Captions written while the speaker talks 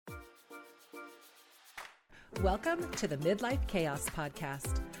Welcome to the Midlife Chaos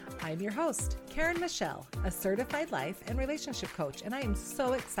Podcast. I'm your host, Karen Michelle, a certified life and relationship coach, and I am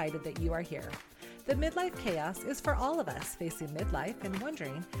so excited that you are here. The Midlife Chaos is for all of us facing midlife and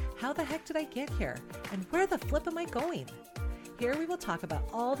wondering, how the heck did I get here? And where the flip am I going? Here we will talk about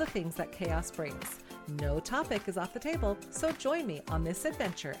all the things that chaos brings. No topic is off the table, so join me on this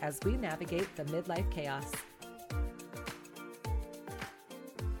adventure as we navigate the midlife chaos.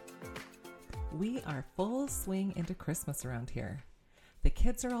 We are full swing into Christmas around here. The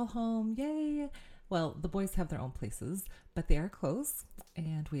kids are all home, yay! Well, the boys have their own places, but they are close,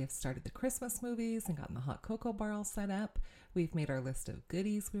 and we have started the Christmas movies and gotten the hot cocoa bar all set up. We've made our list of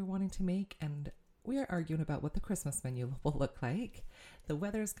goodies we're wanting to make, and we are arguing about what the Christmas menu will look like. The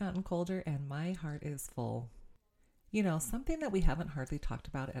weather's gotten colder, and my heart is full. You know, something that we haven't hardly talked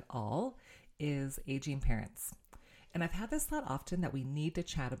about at all is aging parents. And I've had this thought often that we need to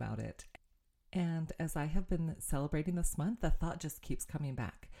chat about it. And as I have been celebrating this month, the thought just keeps coming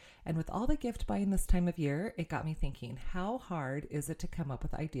back. And with all the gift buying this time of year, it got me thinking, how hard is it to come up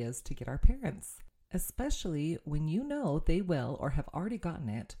with ideas to get our parents? Especially when you know they will or have already gotten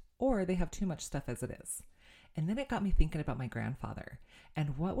it, or they have too much stuff as it is. And then it got me thinking about my grandfather,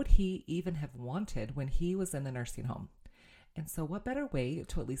 and what would he even have wanted when he was in the nursing home? And so what better way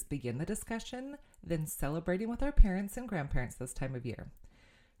to at least begin the discussion than celebrating with our parents and grandparents this time of year?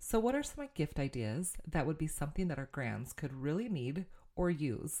 So what are some gift ideas that would be something that our grands could really need or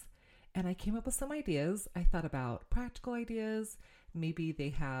use? And I came up with some ideas. I thought about practical ideas. Maybe they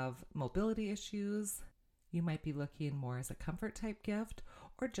have mobility issues. You might be looking more as a comfort type gift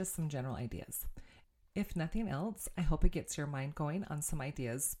or just some general ideas. If nothing else, I hope it gets your mind going on some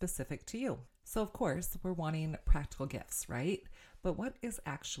ideas specific to you. So of course, we're wanting practical gifts, right? But what is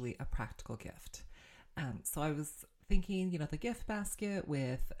actually a practical gift? So I was thinking, the gift basket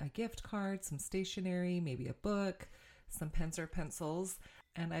with a gift card, some stationery, maybe a book, some pens or pencils,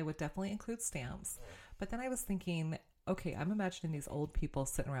 and I would definitely include stamps. But then I was thinking, okay, I'm imagining these old people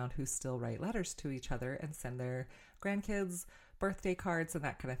sitting around who still write letters to each other and send their grandkids birthday cards and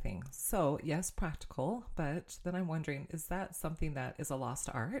that kind of thing. So yes, practical, but then I'm wondering, is that something that is a lost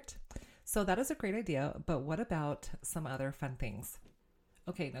art? So that is a great idea, but what about some other fun things?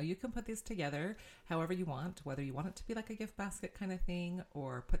 Okay, now you can put these together however you want, whether you want it to be like a gift basket kind of thing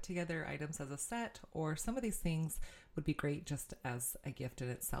or put together items as a set, or some of these things would be great just as a gift in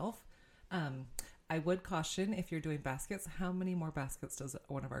itself. I would caution, if you're doing baskets, how many more baskets does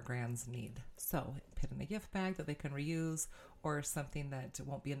one of our grands need? So put in a gift bag that they can reuse or something that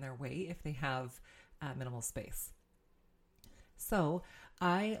won't be in their way if they have minimal space. So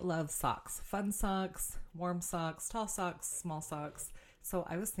I love socks, fun socks, warm socks, tall socks, small socks. So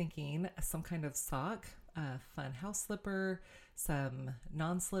I was thinking some kind of sock, fun house slipper, some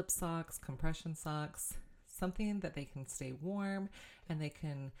non-slip socks, compression socks, something that they can stay warm and they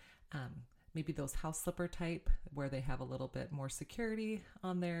can maybe those house slipper type where they have a little bit more security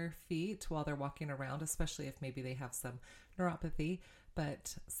on their feet while they're walking around, especially if maybe they have some neuropathy,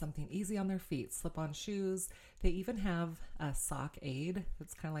 but something easy on their feet, slip-on shoes. They even have a sock aid.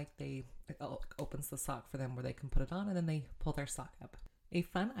 It's kind of like it opens the sock for them where they can put it on and then they pull their sock up. A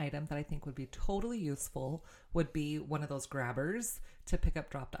fun item that I think would be totally useful would be one of those grabbers to pick up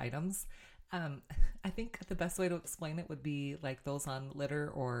dropped items. I think the best way to explain it would be like those on litter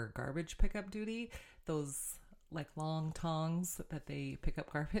or garbage pickup duty, those like long tongs that they pick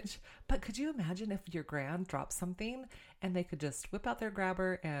up garbage. But could you imagine if your grand dropped something and they could just whip out their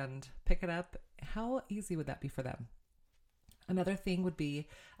grabber and pick it up? How easy would that be for them? Another thing would be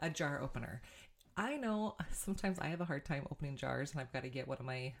a jar opener. I know sometimes I have a hard time opening jars and I've got to get one of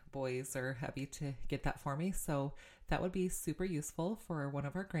my boys or hubby to get that for me. So that would be super useful for one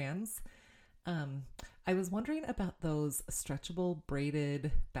of our grands. I was wondering about those stretchable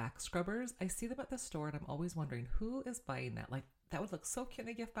braided back scrubbers. I see them at the store and I'm always wondering who is buying that. Like that would look so cute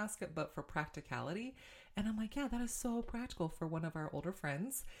in a gift basket, but for practicality. And I'm like, yeah, that is so practical for one of our older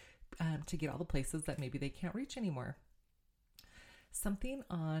friends to get all the places that maybe they can't reach anymore. Something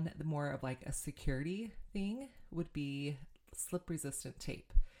on the more of like a security thing would be slip resistant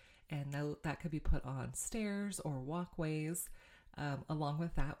tape. And that could be put on stairs or walkways. Along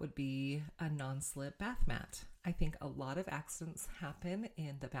with that would be a non-slip bath mat. I think a lot of accidents happen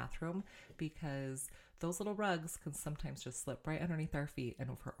in the bathroom because those little rugs can sometimes just slip right underneath our feet.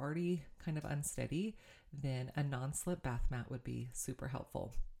 And if we're already kind of unsteady, then a non-slip bath mat would be super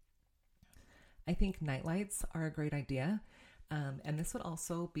helpful. I think night lights are a great idea. And this would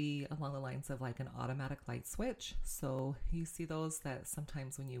also be along the lines of like an automatic light switch. So you see those that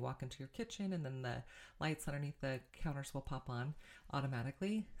sometimes when you walk into your kitchen and then the lights underneath the counters will pop on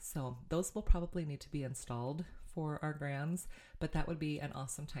automatically. So those will probably need to be installed for our grands, but that would be an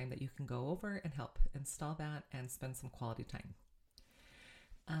awesome time that you can go over and help install that and spend some quality time.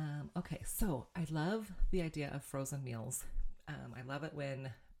 Okay, so I love the idea of frozen meals. I love it when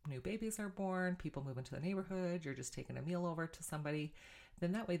new babies are born, people move into the neighborhood, you're just taking a meal over to somebody,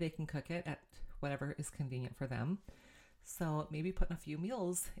 then that way they can cook it at whatever is convenient for them. So maybe putting a few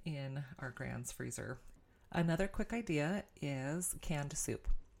meals in our grand's freezer. Another quick idea is canned soup.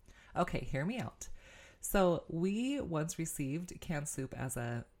 Okay, hear me out. So we once received canned soup as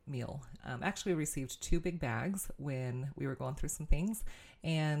a meal. Actually, we received 2 big bags when we were going through some things,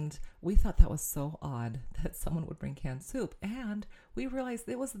 and we thought that was so odd that someone would bring canned soup, and we realized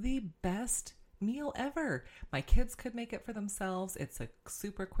it was the best meal ever. My kids could make it for themselves. It's a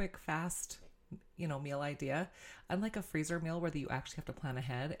super quick, fast, meal idea. Unlike a freezer meal where you actually have to plan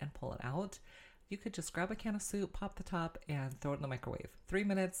ahead and pull it out, you could just grab a can of soup, pop the top, and throw it in the microwave. 3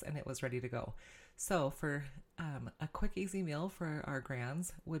 minutes, and it was ready to go. So for a quick, easy meal for our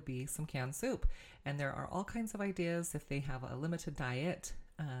grands would be some canned soup. And there are all kinds of ideas if they have a limited diet,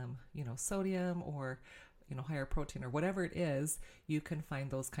 sodium or, higher protein or whatever it is, you can find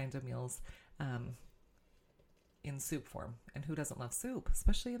those kinds of meals in soup form. And who doesn't love soup,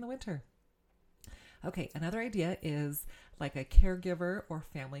 especially in the winter? Okay, another idea is like a caregiver or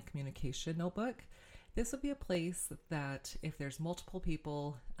family communication notebook. This would be a place that if there's multiple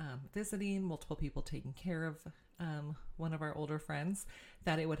people visiting, multiple people taking care of one of our older friends,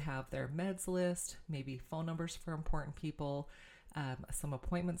 that it would have their meds list, maybe phone numbers for important people, some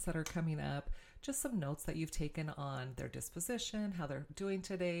appointments that are coming up, just some notes that you've taken on their disposition, how they're doing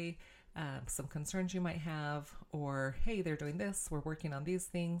today, some concerns you might have, or hey, they're doing this, we're working on these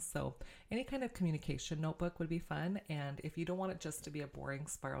things. So any kind of communication notebook would be fun. And if you don't want it just to be a boring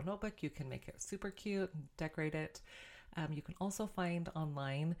spiral notebook, you can make it super cute and decorate it. You can also find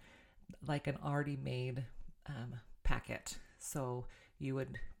online like an already made packet. So you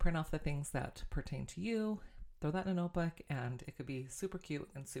would print off the things that pertain to you, throw that in a notebook, and it could be super cute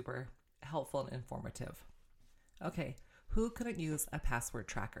and super helpful and informative. Okay, who couldn't use a password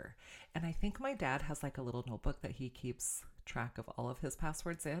tracker? And I think my dad has like a little notebook that he keeps track of all of his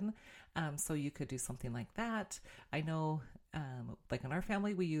passwords in. So you could do something like that. I know like in our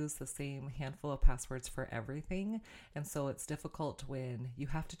family, we use the same handful of passwords for everything. And so it's difficult when you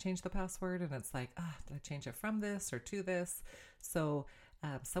have to change the password and it's like, did I change it from this or to this? So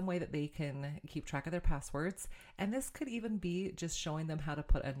some way that they can keep track of their passwords. And this could even be just showing them how to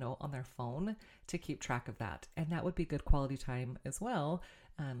put a note on their phone to keep track of that. And that would be good quality time as well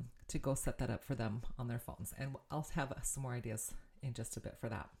to go set that up for them on their phones. And I'll have some more ideas in just a bit for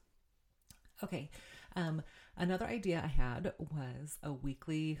that. Okay, another idea I had was a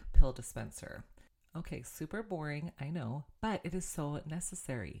weekly pill dispenser. Okay, super boring, I know, but it is so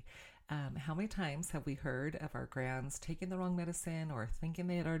necessary. How many times have we heard of our grands taking the wrong medicine or thinking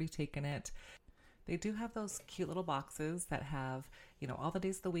they had already taken it? They do have those cute little boxes that have, all the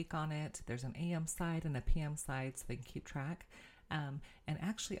days of the week on it. There's an AM side and a PM side so they can keep track. And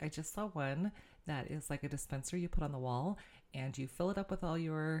actually, I just saw one that is like a dispenser you put on the wall and you fill it up with all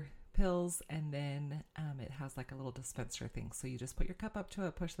your pills, and then it has like a little dispenser thing. So you just put your cup up to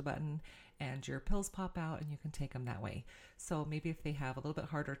it, push the button, and your pills pop out and you can take them that way. So maybe if they have a little bit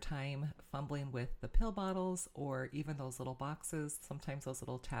harder time fumbling with the pill bottles or even those little boxes, sometimes those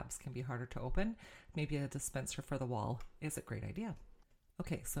little tabs can be harder to open. Maybe a dispenser for the wall is a great idea.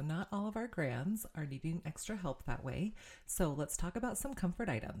 Okay, so not all of our grands are needing extra help that way. So let's talk about some comfort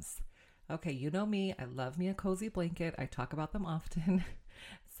items. Okay, you know me, I love me a cozy blanket. I talk about them often.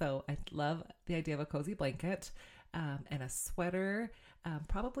 So I love the idea of a cozy blanket and a sweater,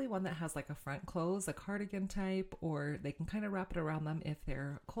 probably one that has like a front close, a cardigan type, or they can kind of wrap it around them if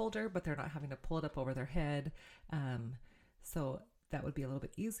they're colder, but they're not having to pull it up over their head. So that would be a little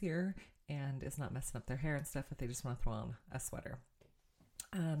bit easier and it's not messing up their hair and stuff if they just want to throw on a sweater.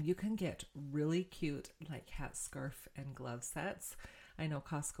 You can get really cute like hat, scarf, and glove sets. I know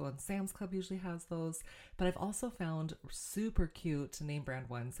Costco and Sam's Club usually has those, but I've also found super cute name brand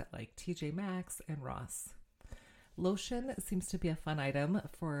ones at like TJ Maxx and Ross. Lotion seems to be a fun item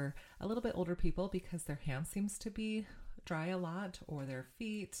for a little bit older people because their hands seems to be dry a lot or their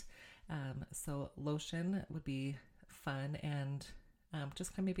feet. So lotion would be fun and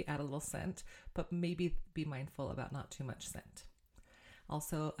just kind of maybe add a little scent, but maybe be mindful about not too much scent.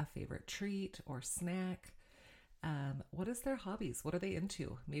 Also a favorite treat or snack. What is their hobbies? What are they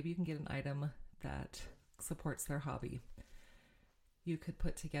into? Maybe you can get an item that supports their hobby. You could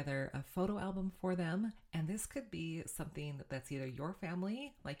put together a photo album for them, and this could be something that's either your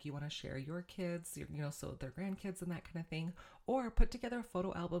family, like you want to share your kids, so their grandkids and that kind of thing, or put together a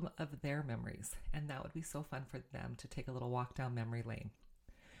photo album of their memories, and that would be so fun for them to take a little walk down memory lane.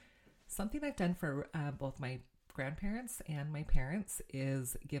 Something I've done for both my grandparents and my parents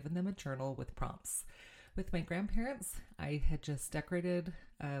is given them a journal with prompts. With my grandparents, I had just decorated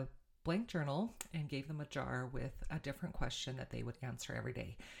a blank journal and gave them a jar with a different question that they would answer every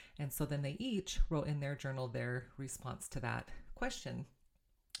day. And so then they each wrote in their journal their response to that question.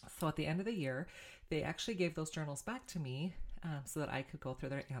 So at the end of the year, they actually gave those journals back to me so that I could go through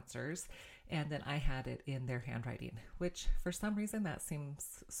their answers. And then I had it in their handwriting, which for some reason that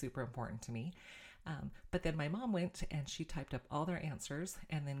seems super important to me. But then my mom went and she typed up all their answers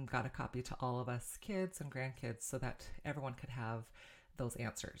and then got a copy to all of us kids and grandkids so that everyone could have those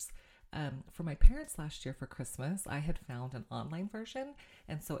answers. For my parents last year for Christmas, I had found an online version.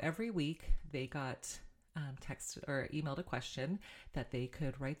 And so every week they got text or emailed a question that they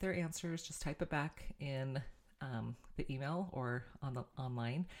could write their answers, just type it back in the email or on the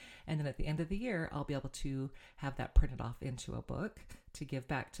online. And then at the end of the year, I'll be able to have that printed off into a book to give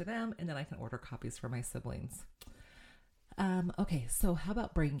back to them. And then I can order copies for my siblings. Okay, so how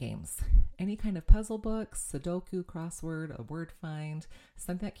about brain games? Any kind of puzzle books, Sudoku, crossword, a word find,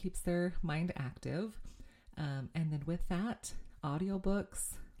 something that keeps their mind active. And then with that,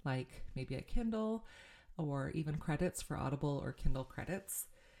 audiobooks, like maybe a Kindle or even credits for Audible or Kindle credits.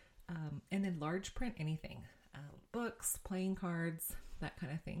 And then large print anything, books, playing cards, that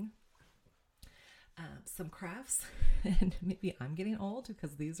kind of thing. Some crafts, and maybe I'm getting old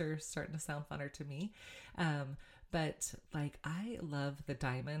because these are starting to sound funner to me. But like I love the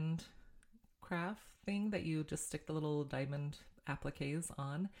diamond craft thing that you just stick the little diamond appliques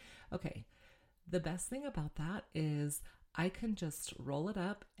on. Okay, the best thing about that is I can just roll it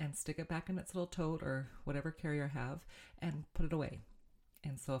up and stick it back in its little tote or whatever carrier I have and put it away.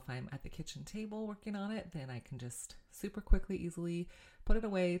 And so if I'm at the kitchen table working on it, then I can just super quickly, easily put it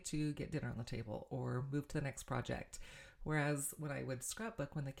away to get dinner on the table or move to the next project. Whereas when I would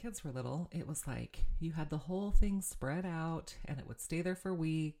scrapbook when the kids were little, it was like you had the whole thing spread out and it would stay there for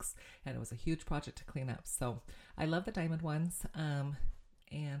weeks and it was a huge project to clean up. So I love the diamond ones. And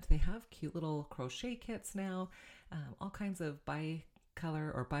they have cute little crochet kits now, all kinds of by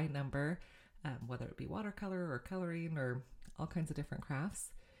color or by number, whether it be watercolor or coloring or all kinds of different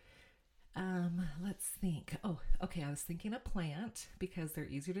crafts. Let's think. Oh, okay. I was thinking a plant because they're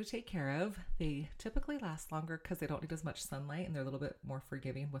easier to take care of. They typically last longer because they don't need as much sunlight and they're a little bit more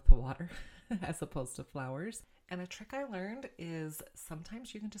forgiving with the water as opposed to flowers. And a trick I learned is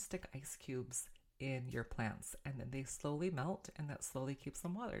sometimes you can just stick ice cubes in your plants and then they slowly melt and that slowly keeps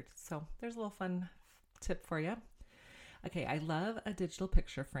them watered. So there's a little fun tip for you. Okay, I love a digital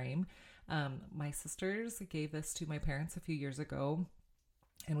picture frame. My sisters gave this to my parents a few years ago,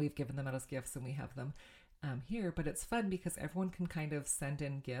 and we've given them out as gifts, and we have them here. But it's fun because everyone can kind of send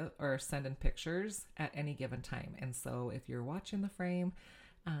in pictures at any given time. And so if you're watching the frame,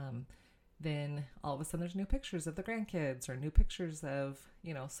 then all of a sudden there's new pictures of the grandkids or new pictures of,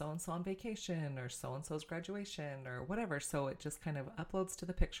 so-and-so on vacation or so-and-so's graduation or whatever. So it just kind of uploads to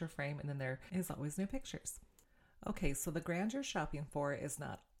the picture frame, and then there is always new pictures. Okay, so the grand you're shopping for is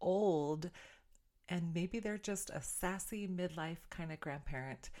not old, and maybe they're just a sassy midlife kind of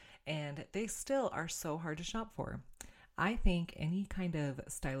grandparent, and they still are so hard to shop for. I think any kind of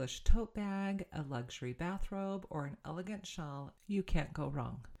stylish tote bag, a luxury bathrobe, or an elegant shawl, you can't go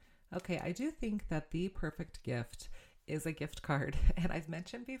wrong. Okay, I do think that the perfect gift is a gift card, and I've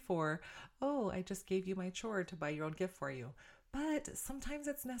mentioned before, I just gave you my chore to buy your own gift for you. But sometimes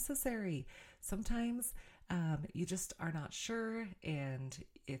it's necessary. Sometimes you just are not sure, and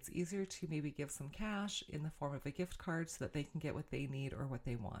it's easier to maybe give some cash in the form of a gift card so that they can get what they need or what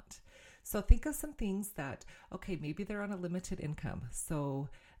they want. So think of some things that, maybe they're on a limited income. So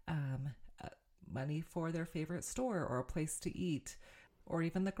money for their favorite store or a place to eat, or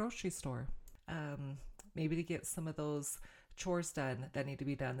even the grocery store. Maybe to get some of those chores done that need to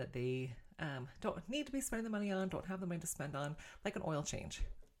be done that they don't need to be spending the money on, don't have the money to spend on, like an oil change.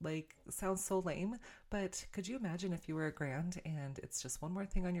 Like, sounds so lame, but could you imagine if you were a grand and it's just one more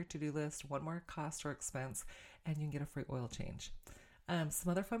thing on your to-do list, one more cost or expense, and you can get a free oil change? Some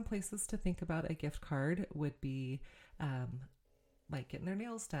other fun places to think about a gift card would be like getting their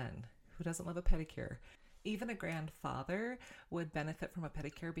nails done. Who doesn't love a pedicure? Even a grandfather would benefit from a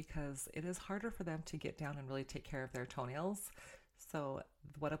pedicure because it is harder for them to get down and really take care of their toenails. So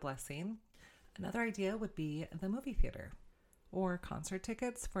what a blessing. Another idea would be the movie theater, or concert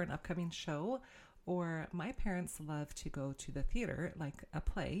tickets for an upcoming show, Or my parents love to go to the theater, like a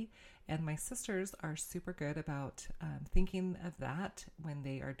play, and my sisters are super good about thinking of that when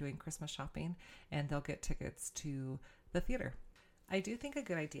they are doing Christmas shopping, and they'll get tickets to the theater. I do think a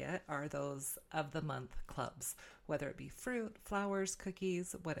good idea are those of the month clubs, whether it be fruit, flowers,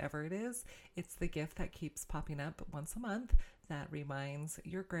 cookies, whatever it is. It's the gift that keeps popping up once a month that reminds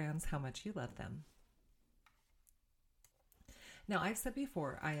your grands how much you love them. Now, I've said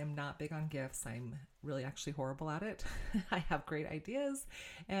before, I am not big on gifts. I'm really actually horrible at it. I have great ideas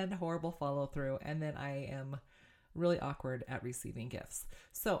and horrible follow through, and then I am really awkward at receiving gifts.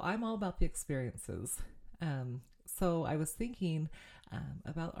 So I'm all about the experiences. So I was thinking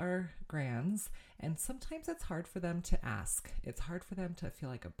about our grands, and sometimes it's hard for them to ask. It's hard for them to feel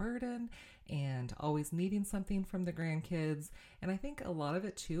like a burden and always needing something from the grandkids. And I think a lot of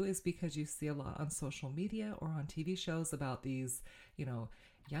it too is because you see a lot on social media or on TV shows about these,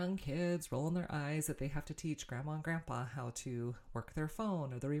 young kids rolling their eyes that they have to teach grandma and grandpa how to work their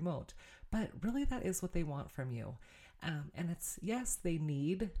phone or the remote. But really that is what they want from you. And it's, yes, they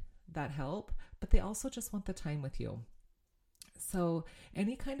need that help, but they also just want the time with you. So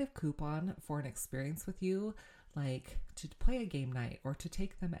any kind of coupon for an experience with you, like to play a game night or to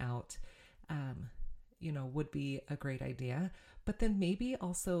take them out, would be a great idea. But then maybe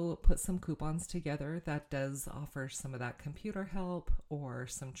also put some coupons together that does offer some of that computer help or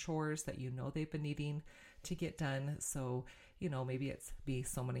some chores that they've been needing to get done. So, maybe it's be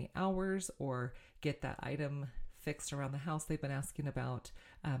so many hours or get that item fixed around the house they've been asking about,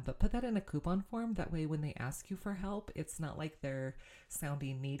 but put that in a coupon form. That way when they ask you for help, it's not like they're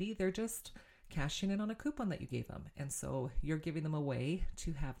sounding needy. They're just cashing in on a coupon that you gave them. And so you're giving them a way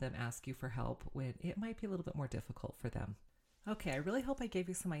to have them ask you for help when it might be a little bit more difficult for them. Okay, I really hope I gave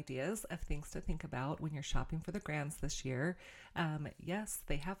you some ideas of things to think about when you're shopping for the grands this year. Yes,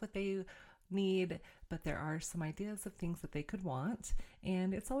 they have what they need, but there are some ideas of things that they could want,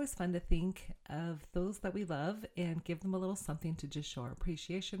 and it's always fun to think of those that we love and give them a little something to just show our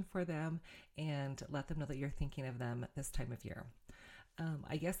appreciation for them and let them know that you're thinking of them this time of year.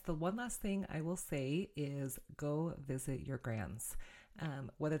 I guess the one last thing I will say is go visit your grands,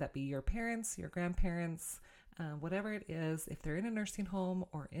 whether that be your parents, your grandparents, whatever it is. If they're in a nursing home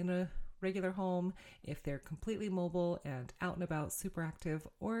or in a regular home, if they're completely mobile and out and about, super active,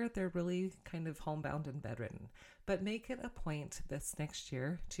 or they're really kind of homebound and bedridden. But make it a point this next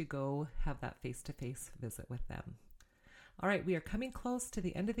year to go have that face-to-face visit with them. All right, we are coming close to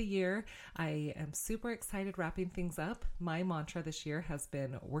the end of the year. I am super excited wrapping things up. My mantra this year has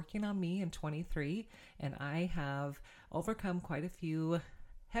been working on me in 23, and I have overcome quite a few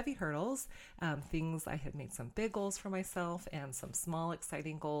heavy hurdles, things. I had made some big goals for myself and some small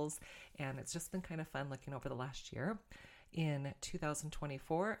exciting goals, and it's just been kind of fun looking over the last year. In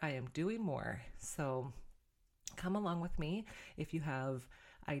 2024, I am doing more, so come along with me. If you have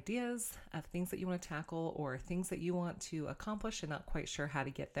ideas of things that you want to tackle or things that you want to accomplish and not quite sure how to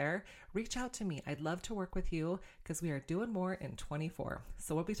get there, reach out to me. I'd love to work with you because we are doing more in 24.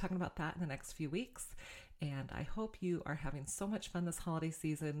 So we'll be talking about that in the next few weeks. And I hope you are having so much fun this holiday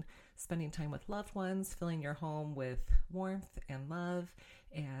season, spending time with loved ones, filling your home with warmth and love,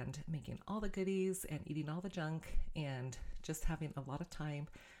 and making all the goodies and eating all the junk, and just having a lot of time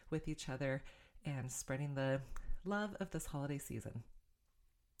with each other and spreading the love of this holiday season.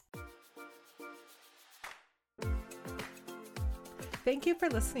 Thank you for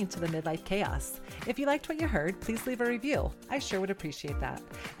listening to the Midlife Chaos. If you liked what you heard, please leave a review. I sure would appreciate that.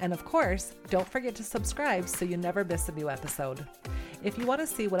 And of course, don't forget to subscribe so you never miss a new episode. If you want to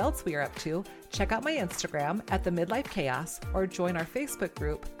see what else we are up to, check out my Instagram at the Midlife Chaos or join our Facebook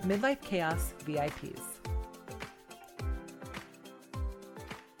group, Midlife Chaos VIPs.